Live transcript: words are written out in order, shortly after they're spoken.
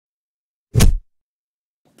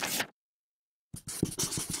Hey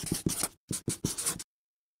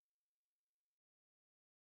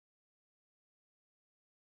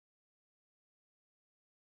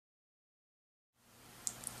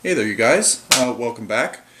there you guys, welcome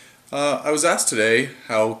back. I was asked today,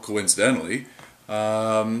 how coincidentally,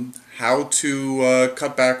 how to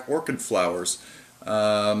cut back orchid flowers.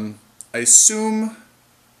 I assume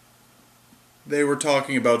they were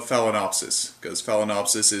talking about Phalaenopsis, because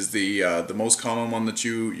Phalaenopsis is the most common one that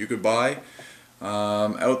you could buy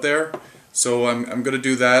out there. So I'm going to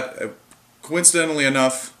do that. Coincidentally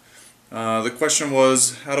enough, the question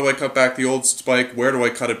was, how do I cut back the old spike, where do I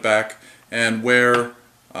cut it back, and where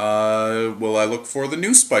will I look for the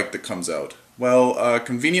new spike that comes out? Well,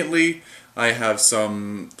 conveniently, I have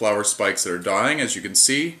some flower spikes that are dying, as you can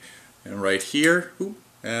see, and right here,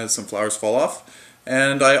 as some flowers fall off.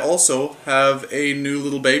 And I also have a new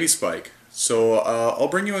little baby spike. So I'll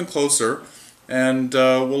bring you in closer, and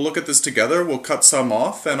we'll look at this together. We'll cut some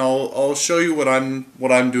off, and I'll show you what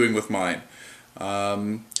I'm doing with mine.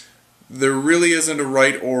 There really isn't a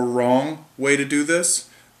right or wrong way to do this.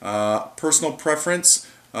 Personal preference.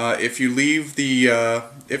 If you leave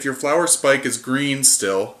if your flower spike is green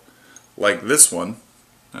still, like this one,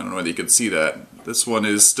 I don't know whether you can see that. This one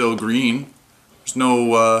is still green. There's no,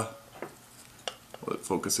 will it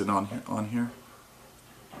focus in on here?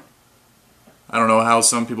 I don't know how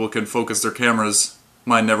some people can focus their cameras.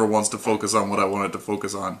 Mine never wants to focus on what I want it to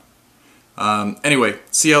focus on. Anyway,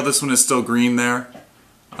 see how this one is still green there?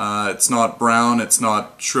 It's not brown, it's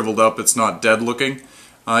not shriveled up, it's not dead looking.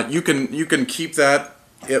 You can keep that.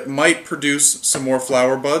 It might produce some more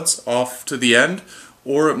flower buds off to the end,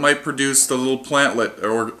 or it might produce the little plantlet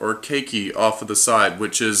or keiki off of the side,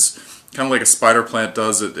 which is kind of like a spider plant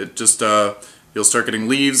does. It just you'll start getting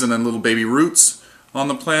leaves and then little baby roots on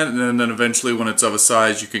the plant, and then eventually when it's of a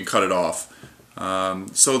size you can cut it off.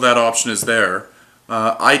 So that option is there.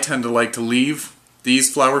 I tend to like to leave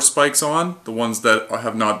these flower spikes on, the ones that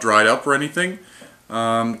have not dried up or anything.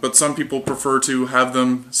 But some people prefer to have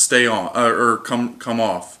them stay on or come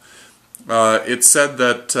off. It's said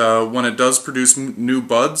that when it does produce new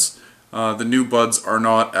buds, the new buds are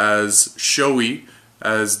not as showy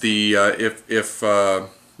as the if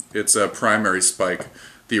it's a primary spike,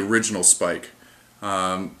 the original spike.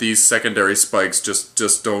 These secondary spikes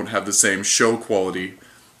just don't have the same show quality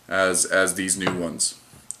as these new ones.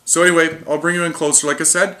 So anyway, I'll bring you in closer, like I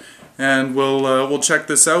said, and we'll check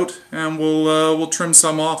this out, and we'll trim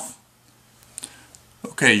some off.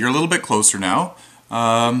 Okay, you're a little bit closer now.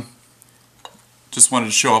 Just wanted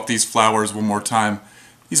to show up these flowers one more time.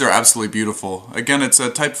 These are absolutely beautiful. Again, it's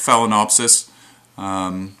a type of Phalaenopsis.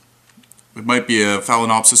 It might be a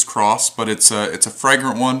Phalaenopsis cross, but it's a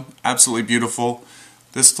fragrant one. Absolutely beautiful.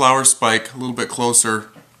 This flower spike, a little bit closer,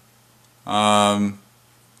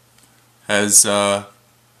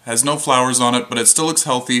 has no flowers on it, but it still looks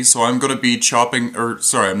healthy, so I'm going to be chopping,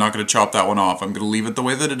 I'm not going to chop that one off. I'm going to leave it the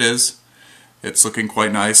way that it is. It's looking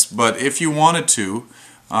quite nice, but if you wanted to,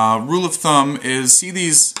 rule of thumb is see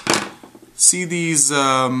these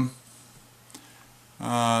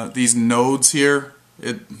nodes here.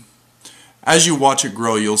 As you watch it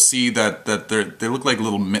grow, you'll see that they look like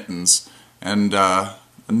little mittens, and a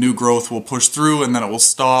new growth will push through, and then it will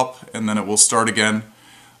stop, and then it will start again.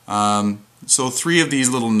 So 3 of these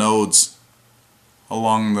little nodes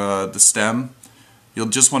along the stem, you'll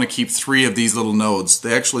just want to keep 3 of these little nodes.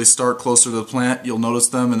 They actually start closer to the plant, you'll notice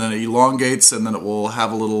them, and then it elongates, and then it will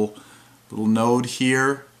have a little node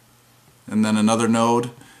here, and then another node.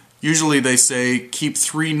 Usually they say keep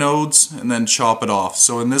 3 nodes and then chop it off.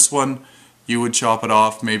 So in this one, you would chop it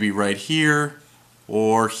off maybe right here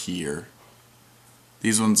or here.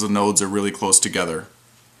 These ones, the nodes are really close together.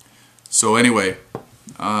 So anyway,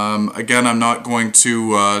 again, I'm not going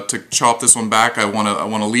to chop this one back. I want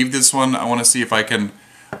to leave this one. I want to see if I can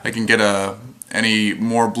get any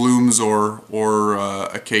more blooms or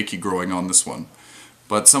a keiki growing on this one.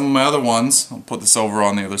 But some of my other ones, I'll put this over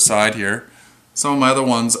on the other side here. Some of my other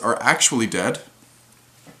ones are actually dead.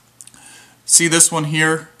 See this one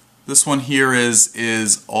here? This one here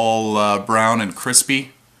is all brown and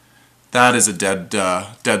crispy. That is a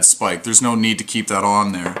dead spike. There's no need to keep that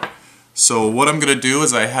on there. So what I'm going to do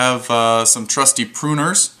is I have some trusty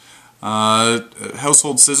pruners.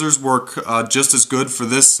 Household scissors work just as good for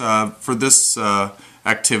this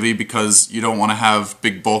activity, because you don't want to have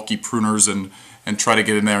big bulky pruners and try to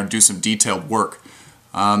get in there and do some detailed work.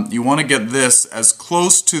 You want to get this as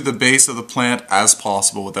close to the base of the plant as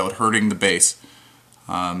possible without hurting the base.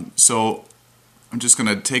 So I'm just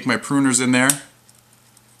going to take my pruners in there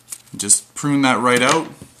and just prune that right out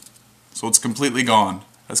so it's completely gone.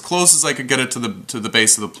 As close as I could get it to the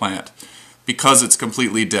base of the plant. because it's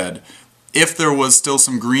completely dead. If there was still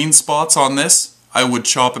some green spots on this, I would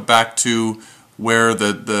chop it back to where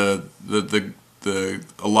the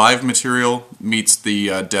alive material meets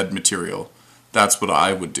the dead material. That's what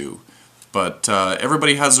I would do. But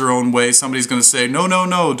everybody has their own way. Somebody's going to say, no, no,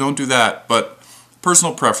 no, don't do that. But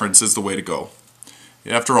personal preference is the way to go.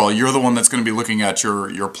 After all, you're the one that's going to be looking at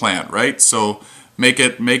your plant, right? So make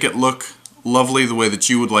it look lovely the way that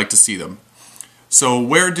you would like to see them. So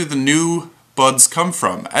where do the new buds come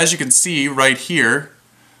from? As you can see right here,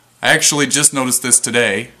 I actually just noticed this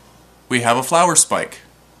today. We have a flower spike,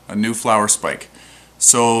 a new flower spike.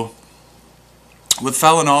 So with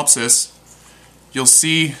Phalaenopsis, you'll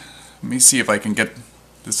see, let me see if I can get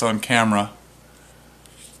this on camera.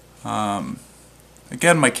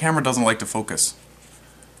 Again, my camera doesn't like to focus.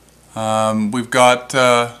 We've got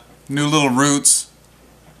new little roots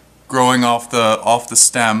growing off the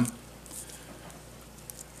stem.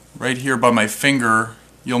 Right here by my finger,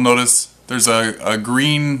 you'll notice there's a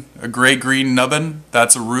gray-green nubbin.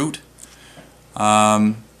 That's a root.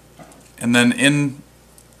 And then in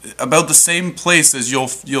about the same place as you'll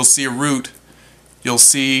see a root, you'll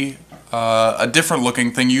see a different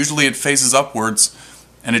looking thing. Usually it faces upwards,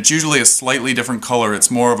 and it's usually a slightly different color.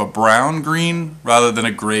 It's more of a brown-green rather than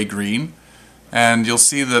a gray-green. And you'll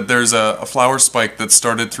see that there's a flower spike that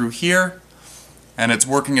started through here, and it's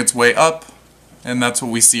working its way up, and that's what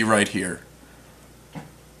we see right here.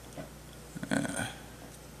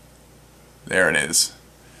 There it is.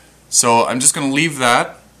 So I'm just going to leave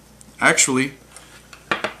that. Actually,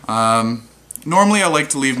 normally I like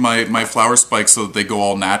to leave my flower spikes so that they go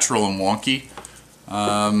all natural and wonky.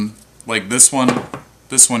 Like this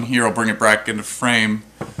one here, I'll bring it back into frame.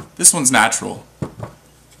 This one's natural.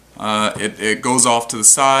 It goes off to the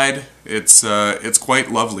side. It's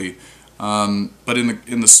quite lovely. But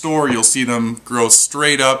in the store, you'll see them grow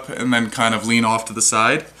straight up and then kind of lean off to the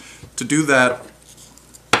side. To do that,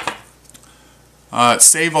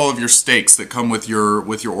 save all of your stakes that come with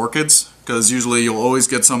your orchids, because usually you'll always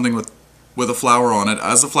get something with a flower on it.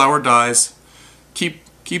 As the flower dies, keep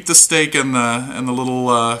the stake and the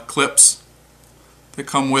little clips that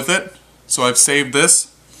come with it. So I've saved this.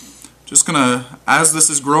 Just gonna, as this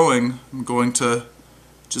is growing, I'm going to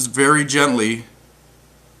just very gently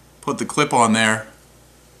put the clip on there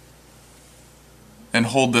and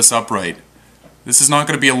hold this upright. This is not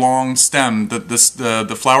going to be a long stem.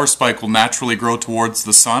 The flower spike will naturally grow towards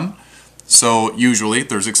the sun. So usually,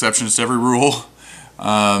 there's exceptions to every rule.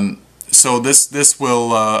 So this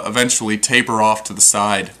will eventually taper off to the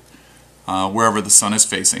side wherever the sun is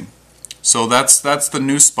facing. So that's the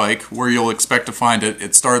new spike where you'll expect to find it.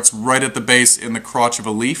 It starts right at the base in the crotch of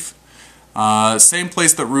a leaf. Same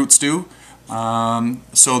place that roots do.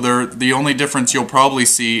 So the only difference you'll probably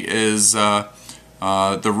see is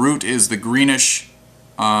the root is the greenish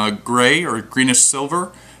gray or greenish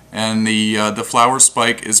silver, and the flower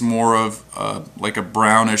spike is more of like a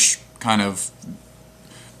brownish kind of.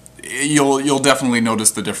 You'll definitely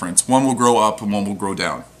notice the difference. One will grow up and one will grow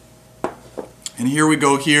down. And here we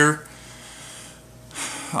go here.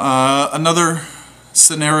 Another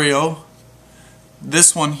scenario.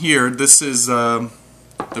 This one here, this is the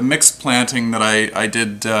mixed planting that I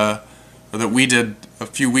did, or that we did a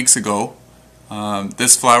few weeks ago.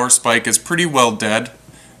 This flower spike is pretty well dead.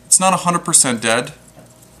 It's not 100% dead,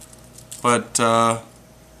 but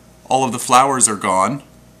all of the flowers are gone.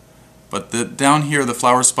 But down here the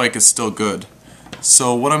flower spike is still good.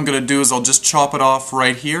 So what I'm going to do is I'll just chop it off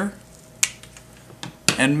right here.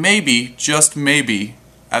 And maybe, just maybe,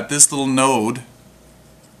 at this little node,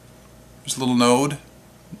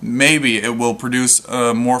 maybe it will produce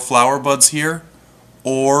more flower buds here,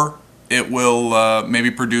 or it will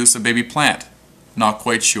maybe produce a baby plant. Not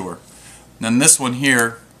quite sure. And then this one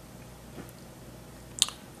here,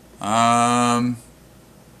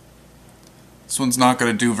 this one's not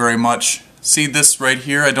going to do very much. See this right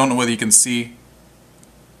here? I don't know whether you can see.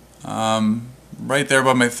 Right there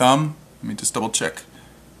by my thumb. Let me just double check.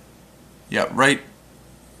 Yeah, right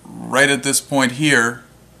at this point here.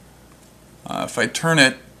 If I turn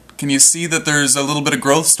it, can you see that there's a little bit of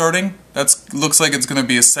growth starting? That looks like it's going to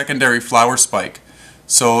be a secondary flower spike.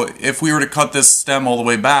 So if we were to cut this stem all the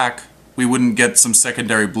way back, we wouldn't get some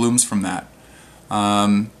secondary blooms from that.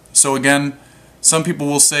 So again, some people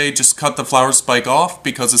will say just cut the flower spike off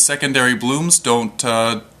because the secondary blooms don't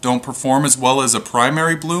perform as well as a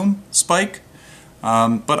primary bloom spike.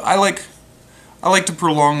 But I like to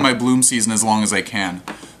prolong my bloom season as long as I can.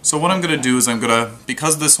 So what I'm going to do is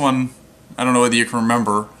because this one, I don't know whether you can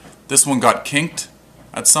remember, this one got kinked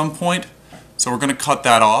at some point, so we're going to cut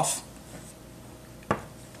that off.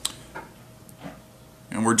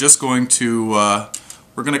 And and we're just going to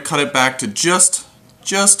cut it back to just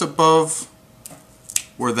above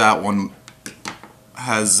where that one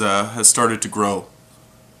has started to grow.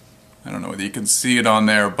 I don't know whether you can see it on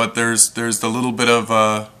there, but there's the little bit of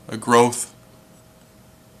a growth.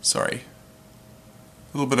 Sorry,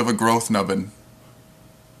 a little bit of a growth nubbin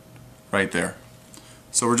right there.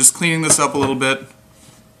 So we're just cleaning this up a little bit,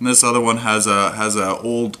 and this other one has a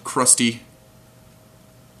old crusty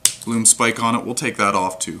bloom spike on it. We'll take that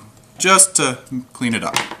off too, just to clean it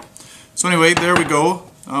up. So anyway, there we go.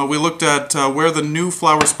 We looked at where the new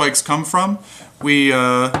flower spikes come from. We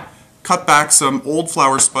cut back some old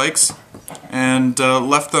flower spikes and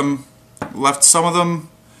left some of them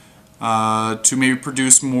to maybe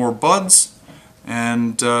produce more buds,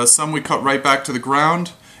 and some we cut right back to the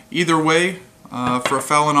ground. Either way, for a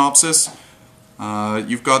Phalaenopsis,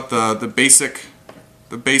 you've got the basic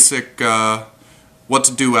what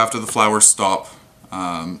to do after the flowers stop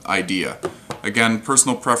idea. Again,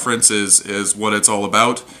 personal preference is what it's all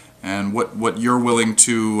about, and what you're willing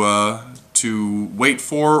to wait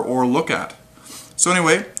for or look at. So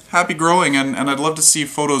anyway, happy growing, and I'd love to see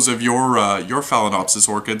photos of your Phalaenopsis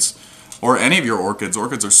orchids, or any of your orchids.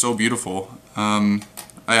 Orchids are so beautiful. I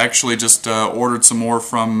actually just ordered some more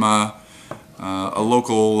from a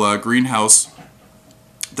local greenhouse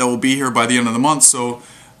that will be here by the end of the month, so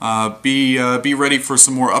be ready for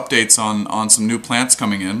some more updates on some new plants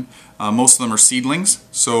coming in. Most of them are seedlings,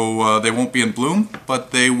 so they won't be in bloom,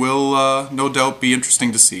 but they will no doubt be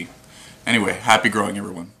interesting to see. Anyway, happy growing,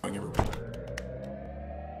 everyone.